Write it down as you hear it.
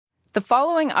The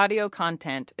following audio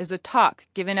content is a talk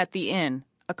given at The Inn,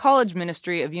 a college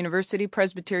ministry of University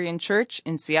Presbyterian Church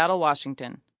in Seattle,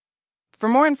 Washington. For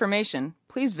more information,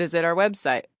 please visit our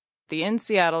website,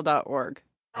 theinnseattle.org.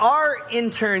 Our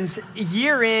interns,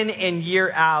 year in and year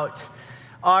out,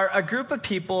 are a group of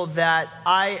people that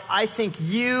I think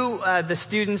you, the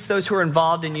students, those who are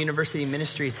involved in university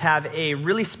ministries, have a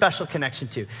really special connection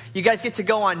to. You guys get to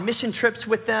go on mission trips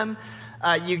with them.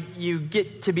 You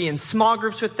get to be in small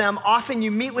groups with them. Often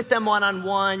you meet with them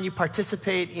one-on-one. You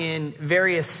participate in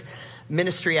various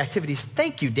ministry activities.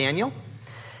 Thank you, Daniel.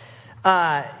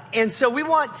 And so we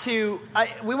want to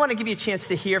give you a chance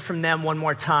to hear from them one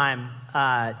more time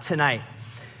tonight.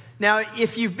 Now,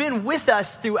 if you've been with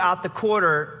us throughout the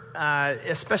quarter,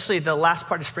 especially the last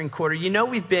part of spring quarter, you know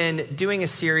we've been doing a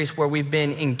series where we've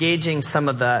been engaging some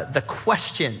of the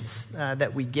questions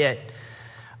that we get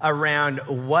around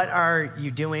what are you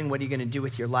doing, what are you going to do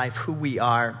with your life, who we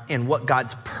are, and what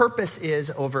God's purpose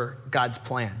is over God's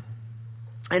plan.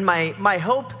 And my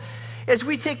hope as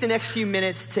we take the next few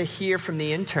minutes to hear from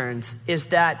the interns is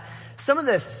that some of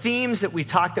the themes that we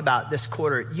talked about this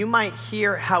quarter, you might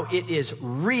hear how it is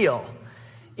real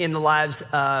in the lives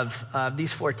of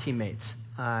these four teammates.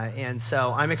 And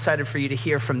so I'm excited for you to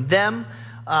hear from them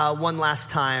one last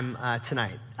time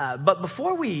tonight. But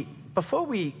before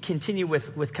we continue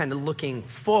with kind of looking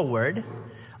forward,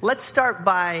 let's start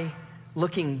by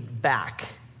looking back.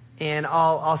 And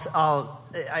I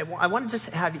want to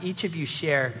just have each of you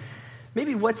share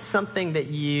maybe what's something that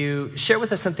share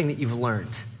with us something that you've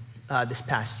learned this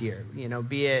past year. You know,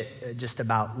 be it just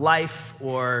about life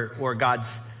or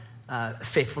God's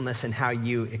faithfulness and how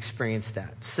you experience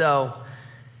that. So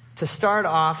to start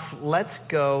off, let's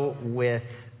go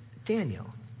with Daniel.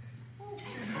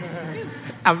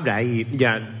 All right.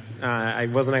 Yeah, I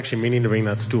wasn't actually meaning to bring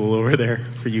that stool over there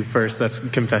for you first. That's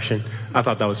confession. I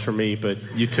thought that was for me, but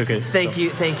you took it. Thank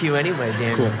you anyway,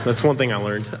 Daniel. Cool. That's one thing I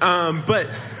learned. But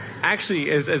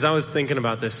actually, as I was thinking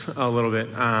about this a little bit,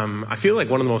 I feel like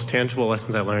one of the most tangible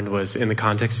lessons I learned was in the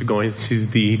context of going to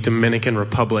the Dominican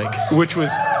Republic, which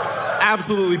was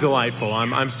absolutely delightful.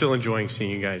 I'm still enjoying seeing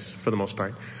you guys for the most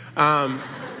part.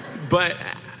 But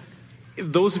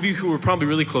those of you who were probably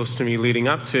really close to me leading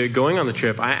up to going on the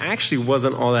trip, I actually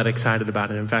wasn't all that excited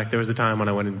about it. In fact, there was a time when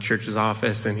I went into Church's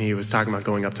office and he was talking about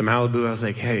going up to Malibu. I was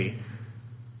like, hey,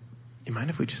 you mind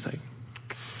if we just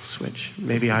switch?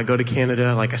 Maybe I go to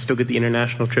Canada, I still get the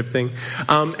international trip thing.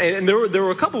 And there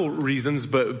were a couple reasons,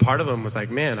 but part of them was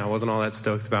man, I wasn't all that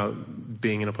stoked about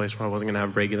being in a place where I wasn't going to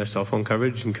have regular cell phone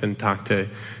coverage and couldn't talk to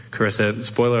Carissa.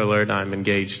 Spoiler alert, I'm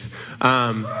engaged.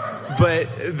 But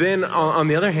then on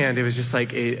the other hand, it was just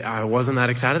I wasn't that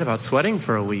excited about sweating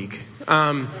for a week.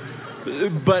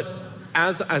 But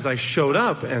as I showed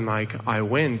up and I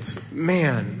went,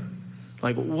 man,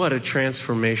 what a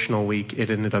transformational week it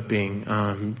ended up being,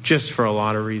 just for a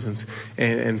lot of reasons.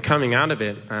 And coming out of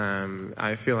it,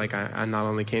 I feel like I not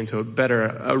only came to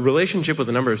a relationship with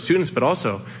a number of students, but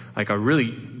also a really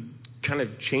kind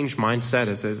of changed mindset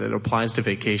as it applies to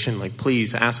vacation.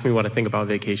 Please ask me what I think about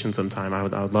vacation sometime. I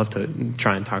would love to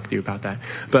try and talk to you about that.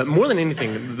 But more than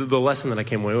anything, the lesson that I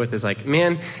came away with is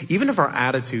man, even if our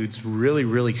attitudes really,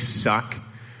 really suck,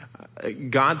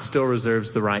 God still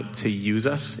reserves the right to use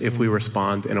us if we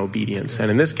respond in obedience.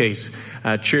 And in this case,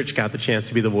 Church got the chance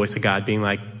to be the voice of God being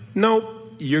nope,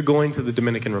 you're going to the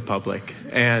Dominican Republic.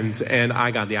 And I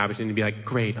got the opportunity to be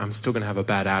great, I'm still going to have a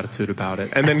bad attitude about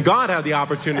it. And then God had the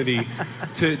opportunity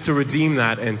to redeem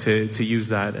that and to use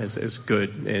that as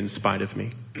good in spite of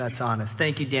me. That's honest.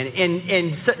 Thank you, Daniel.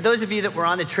 And so those of you that were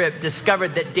on the trip discovered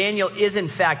that Daniel is in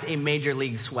fact a major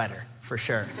league sweater. For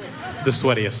sure. The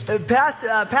sweatiest.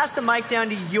 Pass the mic down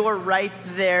to your right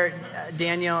there,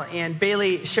 Daniel. And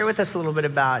Bailey, share with us a little bit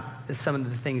about some of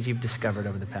the things you've discovered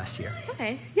over the past year.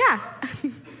 Okay, yeah.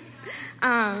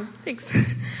 Thanks.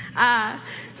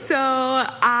 So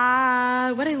what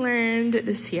I learned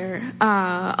this year,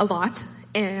 a lot.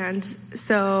 And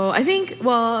so I think,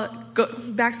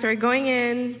 backstory, going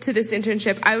into this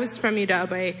internship, I was from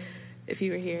UW. If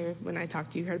you were here when I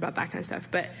talked to you, heard about that kind of stuff.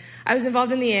 But I was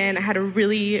involved in the Inn. I had a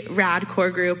really rad core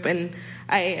group, and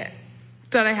I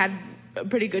thought I had a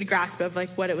pretty good grasp of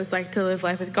what it was like to live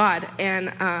life with God.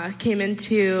 And came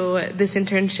into this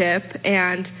internship,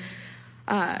 and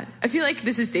I feel like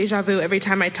this is deja vu every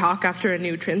time I talk after a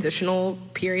new transitional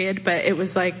period. But it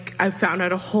was I found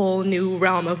out a whole new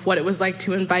realm of what it was like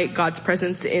to invite God's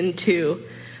presence into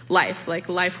life.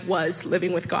 Life was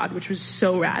living with God, which was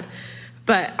so rad.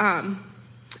 But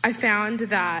I found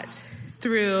that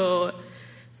through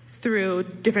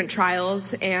different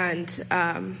trials and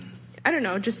I don't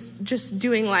know, just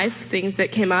doing life, things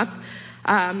that came up,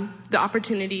 the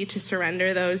opportunity to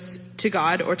surrender those to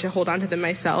God or to hold on to them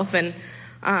myself. And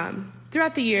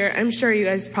throughout the year, I'm sure you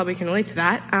guys probably can relate to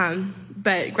that,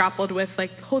 but grappled with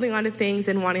like holding on to things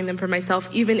and wanting them for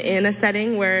myself, even in a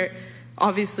setting where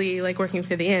obviously, like working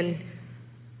for the inn,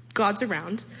 God's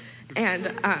around. And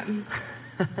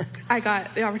I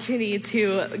got the opportunity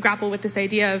to grapple with this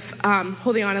idea of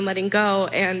holding on and letting go,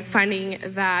 and finding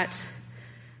that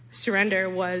surrender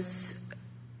was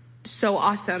so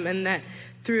awesome, and that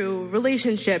through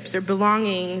relationships or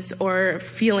belongings or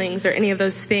feelings or any of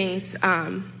those things,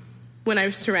 when I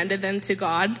surrendered them to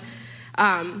God,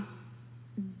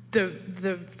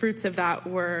 the fruits of that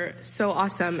were so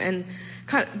awesome. And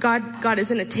God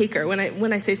isn't a taker. When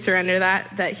I say surrender,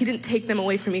 that he didn't take them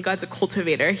away from me. God's a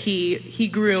cultivator. He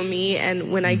grew me,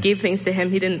 and when I gave things to him,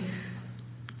 he didn't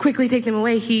quickly take them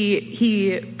away.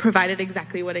 He provided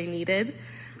exactly what I needed.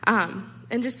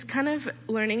 And just kind of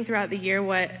learning throughout the year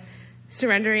what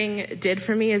surrendering did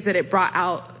for me is that it brought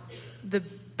out the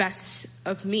best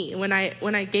of me. When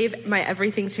I gave my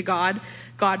everything to God,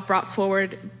 God brought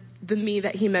forward the me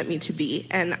that he meant me to be.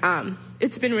 And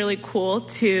it's been really cool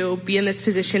to be in this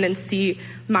position and see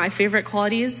my favorite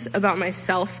qualities about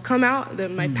myself come out,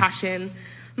 my passion,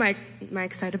 my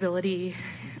excitability,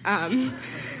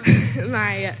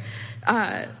 my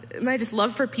just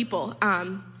love for people.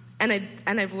 And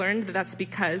I've learned that that's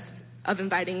because of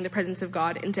inviting the presence of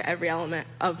God into every element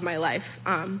of my life.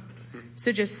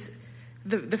 So just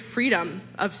the freedom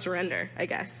of surrender, I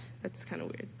guess. That's kind of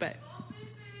weird, but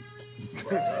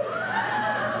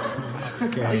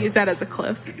Okay. I'll use that as a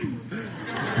close.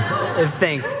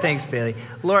 Thanks, Bailey.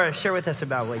 Laura, share with us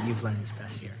about what you've learned this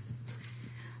past year.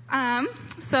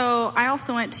 So I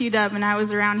also went to UW, and I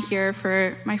was around here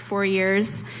for my 4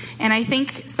 years. And I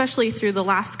think especially through the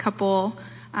last couple,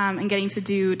 and getting to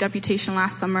do deputation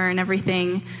last summer and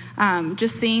everything,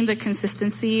 just seeing the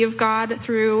consistency of God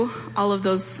through all of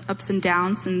those ups and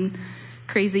downs and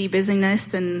crazy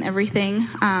busyness and everything.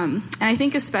 And I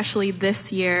think especially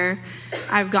this year,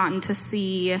 I've gotten to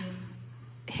see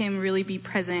him really be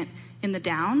present in the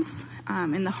downs,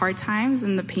 in the hard times,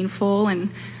 in the painful and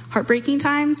heartbreaking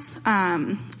times.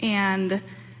 And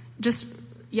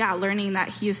just, learning that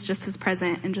he is just as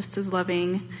present and just as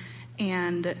loving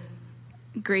and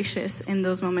gracious in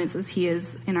those moments as he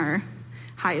is in our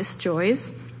highest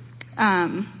joys.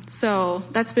 So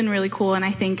that's been really cool. And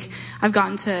I think I've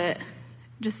gotten to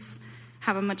just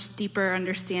have a much deeper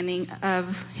understanding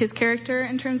of his character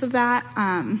in terms of that.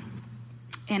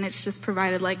 And it's just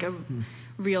provided like a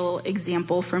real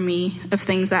example for me of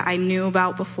things that I knew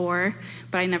about before,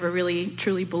 but I never really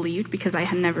truly believed because I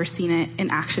had never seen it in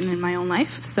action in my own life.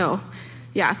 So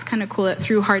it's kind of cool that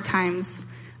through hard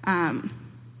times,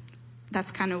 that's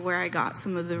kind of where I got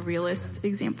some of the realest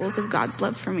examples of God's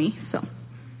love for me. So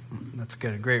that's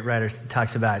good. A great writer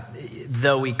talks about,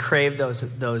 though we crave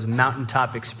those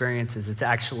mountaintop experiences, it's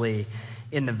actually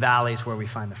in the valleys where we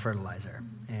find the fertilizer.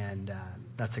 And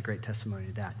that's a great testimony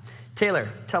to that. Taylor,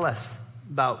 tell us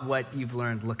about what you've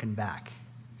learned looking back.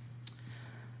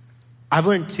 I've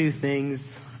learned two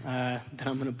things that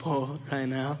I'm going to pull right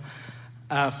now.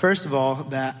 First of all,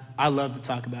 that I love to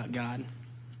talk about God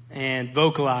and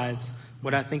vocalize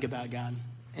what I think about God.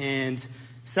 And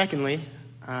secondly,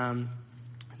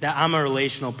 that I'm a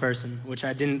relational person, which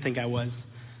I didn't think I was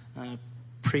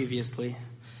previously.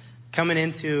 Coming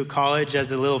into college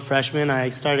as a little freshman, I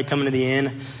started coming to the inn.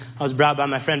 I was brought by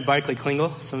my friend Barkley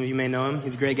Klingel. Some of you may know him.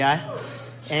 He's a great guy.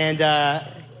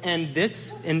 And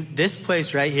this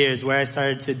place right here is where I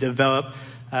started to develop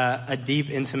a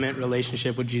deep, intimate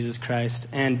relationship with Jesus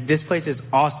Christ. And this place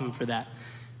is awesome for that.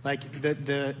 Like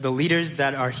the leaders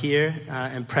that are here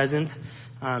and present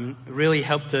really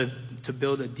help to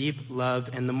build a deep love.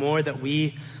 And the more that we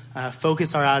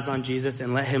focus our eyes on Jesus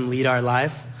and let him lead our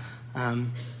life,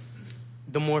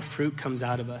 the more fruit comes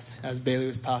out of us, as Bailey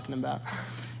was talking about.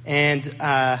 And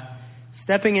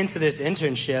stepping into this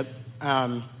internship,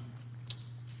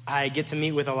 I get to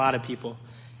meet with a lot of people.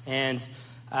 And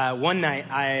one night,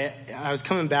 I was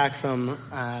coming back from,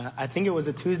 I think it was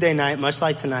a Tuesday night, much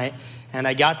like tonight, and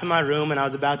I got to my room, and I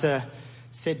was about to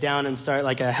sit down and start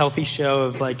like a healthy show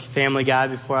of like Family Guy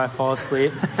before I fall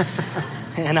asleep.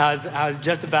 And I was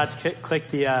just about to click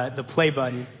the play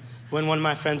button when one of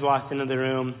my friends walked into the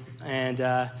room, and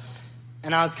I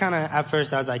was kind of, at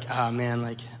first I was like, oh man,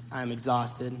 like I'm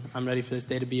exhausted. I'm ready for this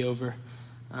day to be over.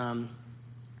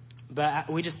 But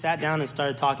we just sat down and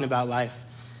started talking about life.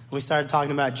 We started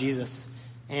talking about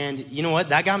Jesus. And you know what?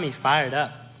 That got me fired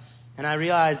up. And I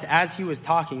realized as he was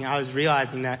talking, I was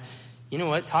realizing that, you know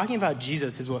what? Talking about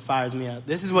Jesus is what fires me up.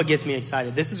 This is what gets me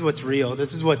excited. This is what's real.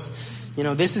 This is what's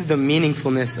this is the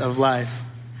meaningfulness of life.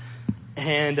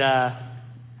 And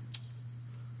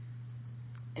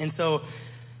so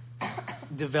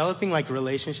developing like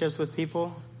relationships with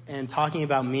people and talking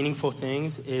about meaningful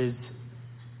things is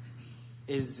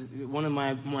one of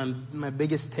my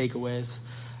biggest takeaways.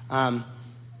 And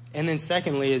then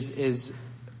secondly is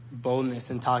boldness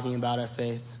in talking about our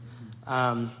faith.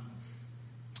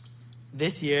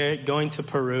 This year, going to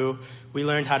Peru, we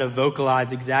learned how to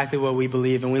vocalize exactly what we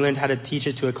believe, and we learned how to teach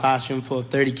it to a classroom full of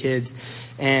 30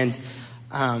 kids. And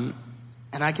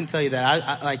I can tell you that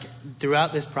I like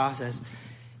throughout this process,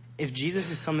 if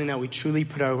Jesus is something that we truly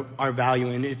put our value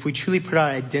in, if we truly put our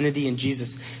identity in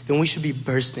Jesus, then we should be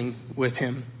bursting with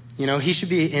him. He should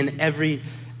be in every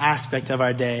aspect of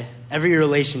our day, every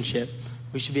relationship.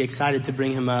 We should be excited to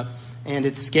bring him up. And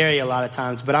it's scary a lot of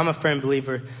times, but I'm a firm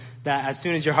believer that as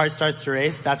soon as your heart starts to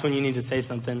race, that's when you need to say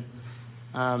something.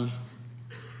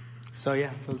 So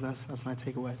yeah, that's my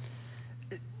takeaway.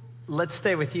 Let's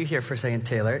stay with you here for a second,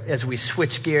 Taylor, as we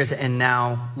switch gears and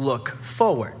now look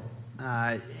forward.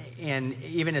 And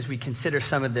even as we consider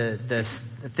some of the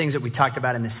things that we talked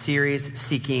about in the series,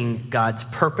 seeking God's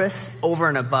purpose over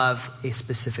and above a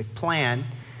specific plan,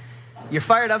 you're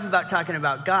fired up about talking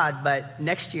about God, but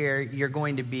next year you're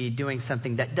going to be doing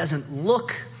something that doesn't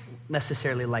look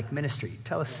necessarily like ministry.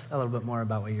 Tell us a little bit more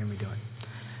about what you're going to be doing.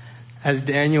 As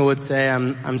Daniel would say,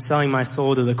 I'm selling my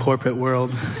soul to the corporate world.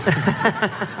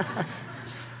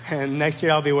 And next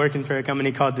year I'll be working for a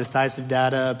company called Decisive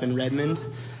Data up in Redmond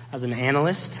as an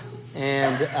analyst.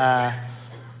 And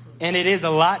it is a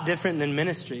lot different than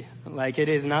ministry. Like, it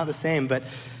is not the same. But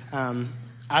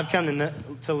I've come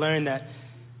to learn that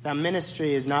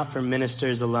ministry is not for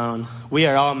ministers alone. We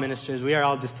are all ministers. We are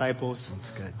all disciples.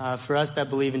 That's good. For us that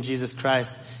believe in Jesus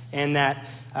Christ, and that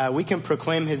we can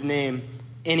proclaim his name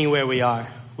anywhere we are.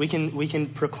 We can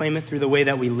proclaim it through the way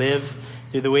that we live,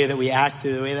 through the way that we act,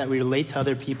 through the way that we relate to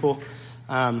other people.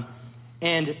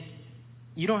 And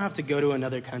you don't have to go to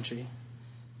another country.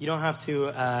 You don't have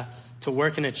to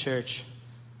work in a church,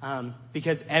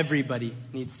 because everybody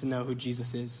needs to know who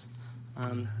Jesus is.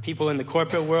 People in the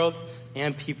corporate world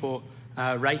and people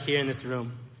right here in this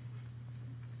room.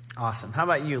 Awesome. How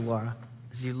about you, Laura?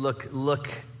 As you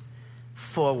look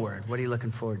forward, what are you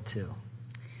looking forward to?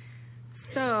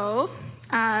 So,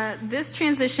 this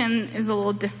transition is a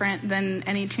little different than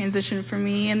any transition for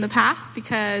me in the past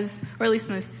because, or at least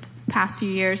in this past few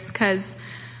years, because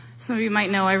some of you might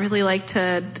know I really like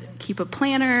to keep a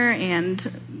planner and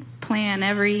plan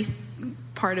every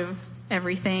part of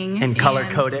everything. And color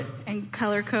code it. And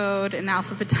color code and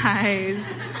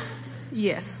alphabetize.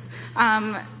 Yes.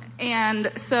 And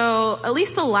so at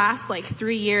least the last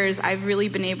 3 years, I've really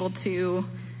been able to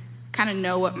kind of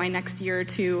know what my next year or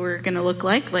two are going to look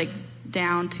like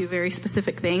down to very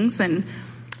specific things. And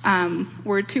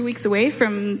we're 2 weeks away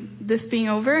from this being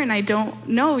over, and I don't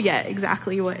know yet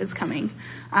exactly what is coming.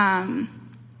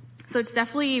 So it's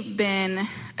definitely been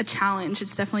a challenge.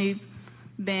 It's definitely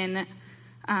been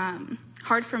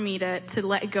hard for me to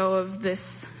let go of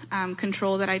this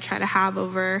control that I try to have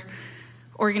over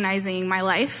organizing my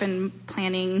life and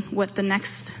planning what the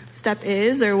next step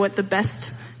is or what the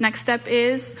best next step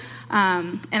is.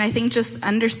 And I think just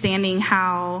understanding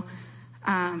how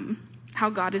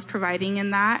God is providing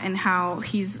in that and how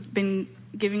he's been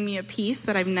giving me a peace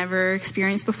that I've never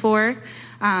experienced before.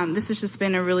 This has just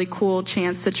been a really cool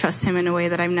chance to trust him in a way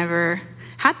that I've never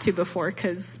had to before,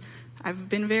 because I've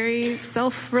been very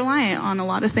self-reliant on a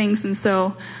lot of things. And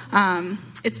so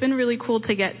it's been really cool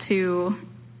to get to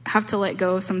have to let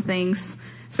go of some things.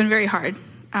 It's been very hard,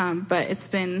 but it's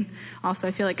been also,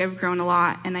 I feel like I've grown a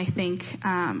lot. And I think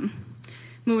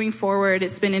moving forward,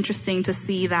 it's been interesting to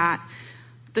see that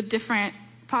the different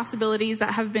possibilities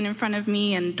that have been in front of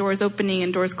me and doors opening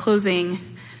and doors closing,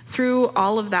 through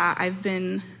all of that, I've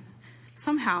been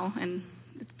somehow, and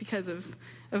it's because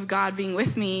of God being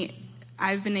with me,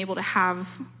 I've been able to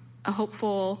have a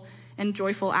hopeful and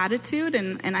joyful attitude,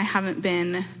 and I haven't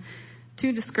been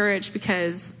too discouraged,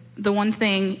 because the one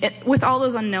thing, with all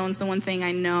those unknowns, the one thing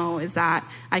I know is that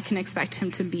I can expect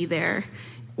him to be there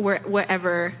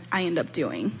whatever I end up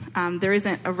doing. There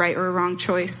isn't a right or a wrong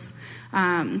choice.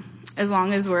 As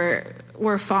long as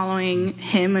we're following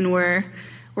him and we're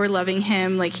loving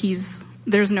him,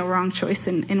 there's no wrong choice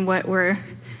in what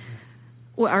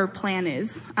our plan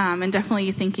is, and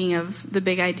definitely thinking of the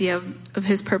big idea of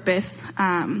his purpose.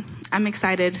 I'm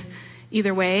excited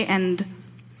either way, and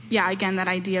yeah, again, that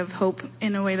idea of hope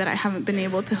in a way that I haven't been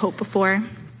able to hope before.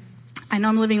 I know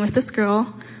I'm living with this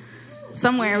girl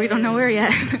somewhere, we don't know where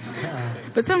yet,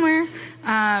 but somewhere.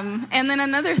 And then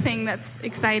another thing that's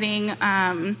exciting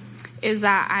is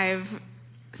that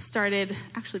started,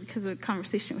 actually because of a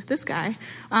conversation with this guy,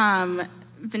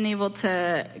 been able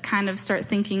to kind of start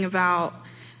thinking about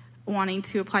wanting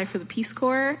to apply for the Peace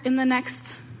Corps in the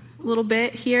next little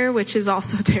bit here, which is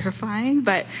also terrifying,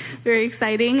 but very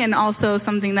exciting, and also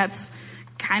something that's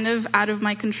kind of out of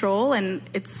my control, and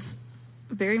it's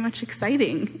very much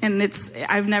exciting. And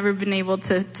I've never been able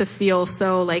to feel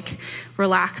so like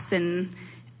relaxed and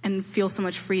feel so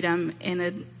much freedom in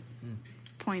a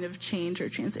point of change or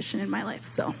transition in my life.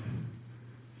 So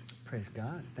praise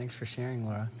God. Thanks for sharing,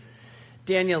 Laura.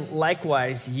 Daniel,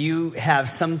 likewise, you have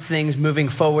some things moving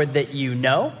forward that you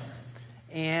know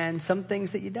and some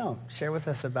things that you don't. Share with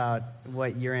us about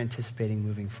what you're anticipating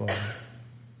moving forward.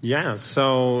 Yeah,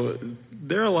 so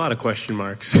there are a lot of question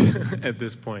marks at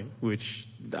this point, which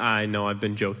I know I've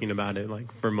been joking about it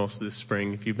like for most of this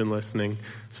spring, if you've been listening.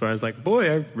 So I was like,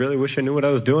 boy, I really wish I knew what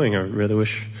I was doing. I really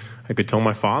wish I could tell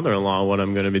my father-in-law what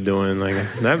I'm going to be doing. Like,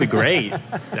 that'd be great.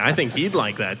 I think he'd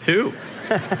like that too.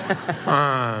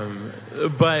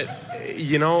 But,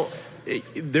 you know,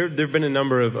 there have been a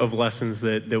number of lessons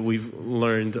that we've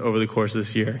learned over the course of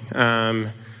this year.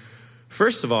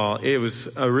 First of all, it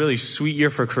was a really sweet year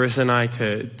for Carissa and I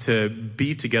to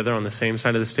be together on the same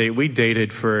side of the state. We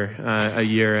dated for a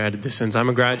year at a distance. I'm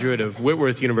a graduate of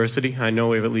Whitworth University. I know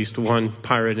we have at least one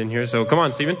pirate in here, so come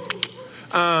on, Stephen.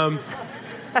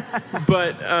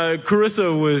 But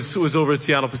Carissa was over at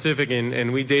Seattle Pacific,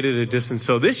 and we dated at a distance.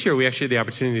 So this year we actually had the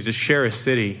opportunity to share a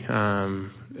city,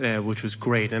 which was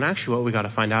great. And actually what we got to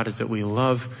find out is that we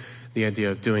love the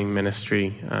idea of doing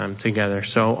ministry together.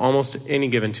 So almost any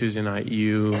given Tuesday night,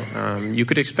 you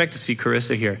could expect to see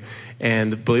Carissa here.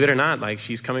 And believe it or not, like,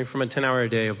 she's coming from a 10-hour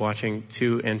day of watching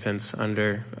 2 infants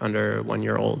under 1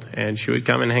 year old. And she would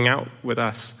come and hang out with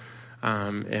us.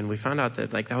 And we found out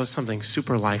that, like, that was something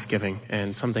super life-giving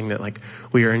and something that, like,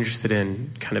 we are interested in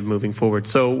kind of moving forward.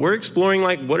 So we're exploring,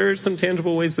 like, what are some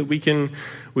tangible ways that we can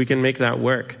make that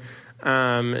work.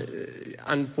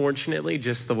 Unfortunately,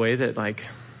 just the way that, like,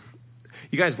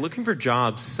 you guys, looking for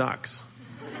jobs sucks.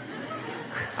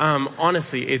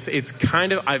 Honestly, it's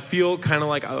kind of, I feel kind of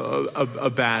like a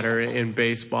batter in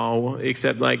baseball,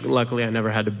 except, like, luckily I never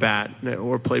had to bat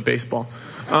or play baseball.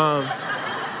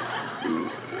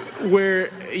 Where,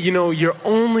 you know, you're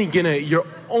only gonna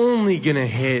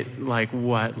hit like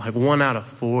 1 out of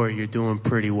 4. You're doing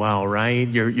pretty well, right?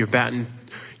 You're batting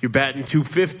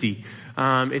 250.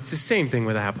 It's the same thing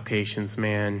with applications,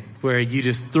 man, where you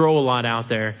just throw a lot out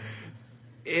there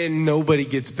and nobody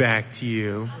gets back to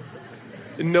you.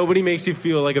 Nobody makes you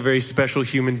feel like a very special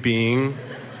human being,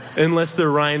 unless they're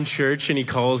Ryan Church and he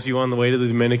calls you on the way to the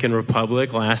Dominican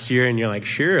Republic last year and you're like,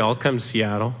 sure, I'll come to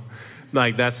Seattle.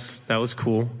 Like, that was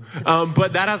cool.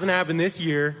 But that hasn't happened this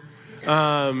year.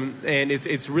 And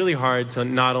it's really hard to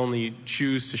not only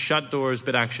choose to shut doors,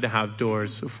 but actually to have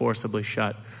doors forcibly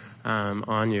shut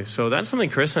on you. So that's something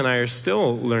Chris and I are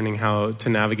still learning how to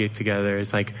navigate together.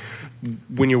 It's like,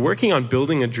 when you're working on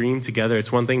building a dream together,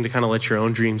 it's one thing to kind of let your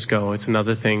own dreams go. It's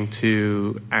another thing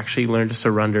to actually learn to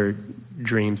surrender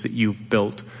dreams that you've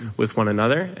built with one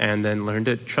another, and then learn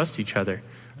to trust each other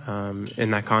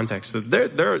in that context. So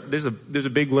there's a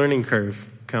big learning curve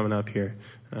coming up here.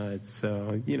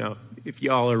 So, you know, if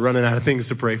y'all are running out of things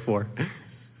to pray for,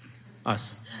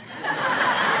 us.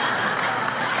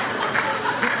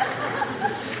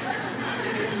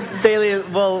 Bailey,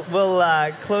 we'll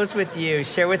close with you.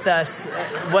 Share with us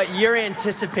what you're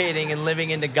anticipating in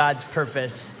living into God's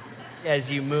purpose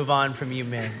as you move on from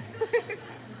UMinn.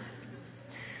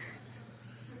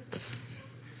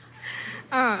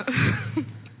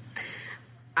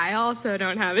 I also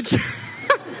don't have a job.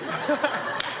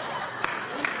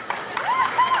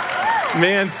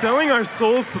 Man, selling our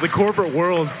souls to the corporate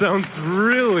world sounds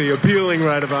really appealing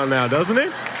right about now, doesn't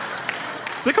it?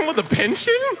 Does it come with a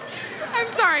pension? I'm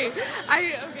sorry.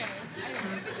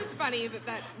 It's just funny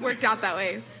that worked out that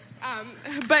way.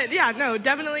 But yeah, no,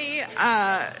 definitely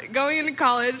going into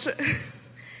college.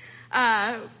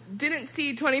 Didn't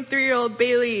see 23-year-old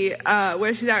Bailey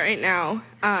where she's at right now.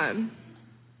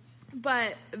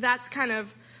 But that's kind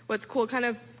of what's cool, kind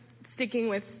of sticking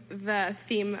with the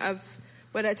theme of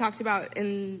what I talked about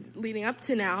in leading up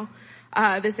to now,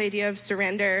 this idea of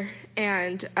surrender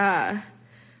and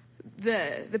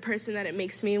the person that it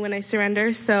makes me when I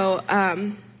surrender. So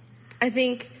I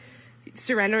think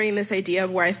surrendering this idea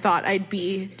of where I thought I'd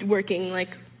be working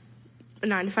like a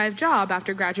 9-to-5 job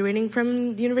after graduating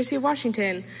from the University of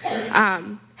Washington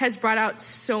has brought out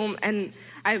and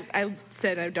I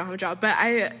said I don't have a job, but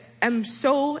I am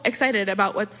so excited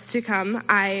about what's to come.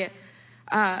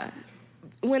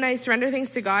 When I surrender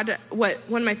things to God,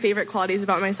 one of my favorite qualities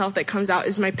about myself that comes out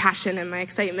is my passion and my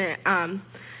excitement.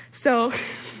 So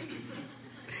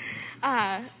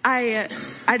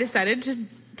I decided to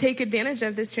take advantage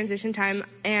of this transition time,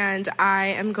 and I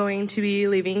am going to be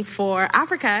leaving for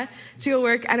Africa to go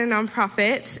work at a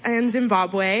nonprofit in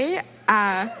Zimbabwe.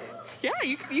 Yeah,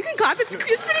 you can clap. It's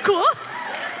pretty cool.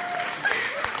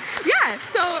 Yeah,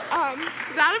 so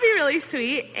that'll be really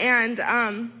sweet, and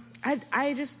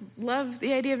I just love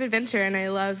the idea of adventure, and I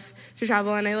love to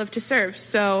travel, and I love to serve.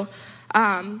 So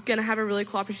gonna have a really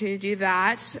cool opportunity to do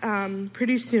that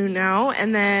pretty soon now,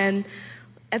 and then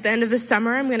at the end of the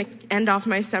summer, I'm going to end off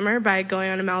my summer by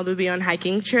going on a Malibu Beyond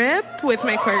hiking trip with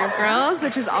my core group girls,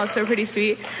 which is also pretty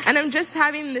sweet. And I'm just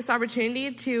having this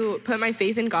opportunity to put my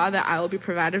faith in God that I will be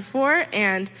provided for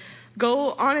and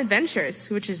go on adventures,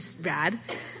 which is rad.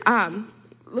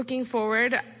 Looking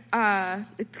forward,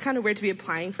 it's kind of weird to be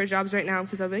applying for jobs right now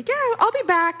because I'll be like, yeah, I'll be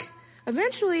back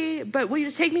eventually, but will you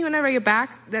just take me whenever I get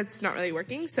back? That's not really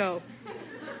working, so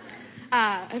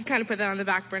I've kind of put that on the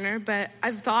back burner, but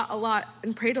I've thought a lot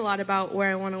and prayed a lot about where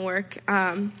I want to work.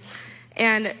 And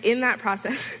in that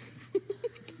process,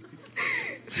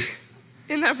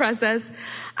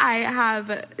 I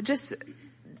have just,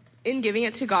 in giving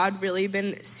it to God, really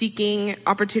been seeking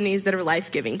opportunities that are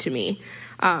life-giving to me.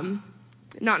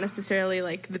 Not necessarily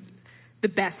like the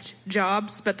best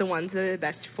jobs, but the ones that are the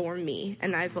best for me.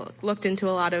 And I've looked into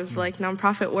a lot of like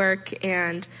nonprofit work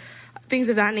and things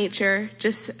of that nature,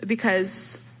 just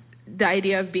because the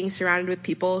idea of being surrounded with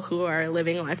people who are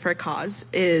living life for a cause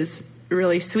is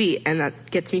really sweet, and that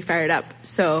gets me fired up.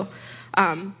 So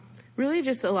really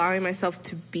just allowing myself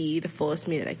to be the fullest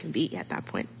me that I can be at that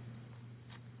point.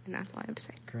 And that's all I have to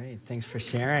say. Great. Thanks for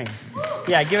sharing.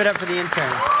 Yeah, give it up for the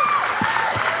interns.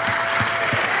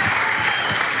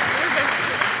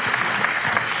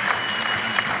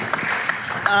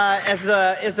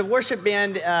 As the worship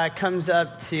band comes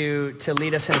up to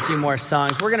lead us in a few more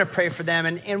songs, we're going to pray for them.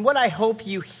 And what I hope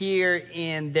you hear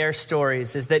in their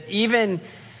stories is that even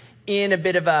in a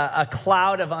bit of a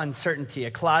cloud of uncertainty,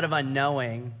 a cloud of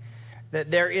unknowing,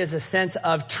 that there is a sense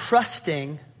of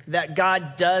trusting that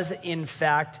God does in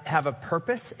fact have a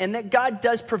purpose and that God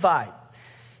does provide.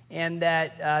 And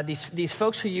that these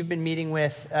folks who you've been meeting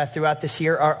with throughout this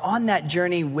year are on that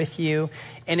journey with you.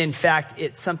 And in fact,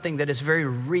 it's something that is very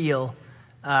real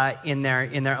in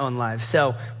their own lives.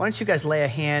 So why don't you guys lay a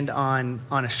hand on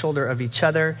a shoulder of each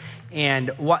other and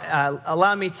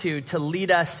allow me to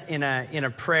lead us in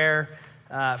a prayer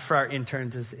for our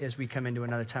interns as we come into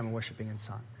another time of worshiping and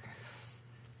song.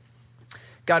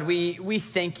 God, we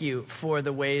thank you for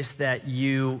the ways that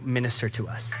you minister to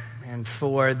us and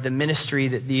for the ministry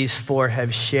that these four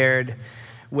have shared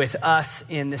with us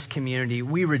in this community.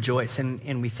 We rejoice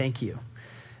and we thank you.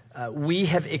 We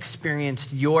have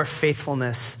experienced your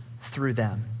faithfulness through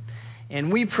them.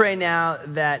 And we pray now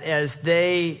that as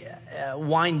they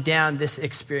wind down this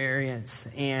experience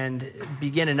and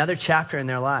begin another chapter in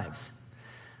their lives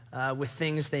with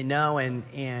things they know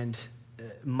and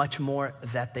much more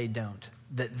that they don't,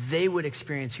 that they would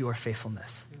experience your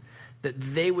faithfulness, that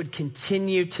they would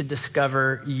continue to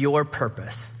discover your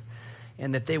purpose,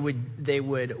 and that they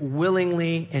would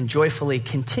willingly and joyfully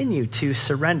continue to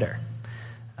surrender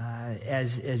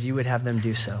as you would have them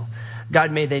do so.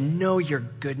 God, may they know your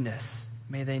goodness.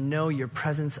 May they know your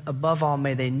presence. Above all,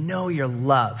 may they know your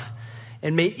love.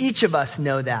 And may each of us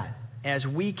know that as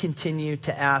we continue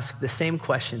to ask the same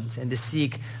questions and to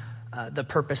seek the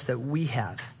purpose that we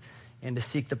have, and to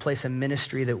seek the place of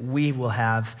ministry that we will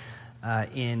have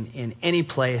in any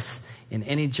place, in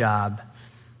any job,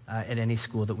 at any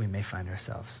school that we may find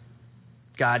ourselves.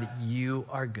 God, you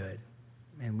are good,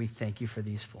 and we thank you for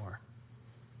these four.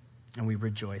 And we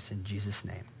rejoice in Jesus'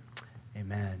 name.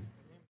 Amen.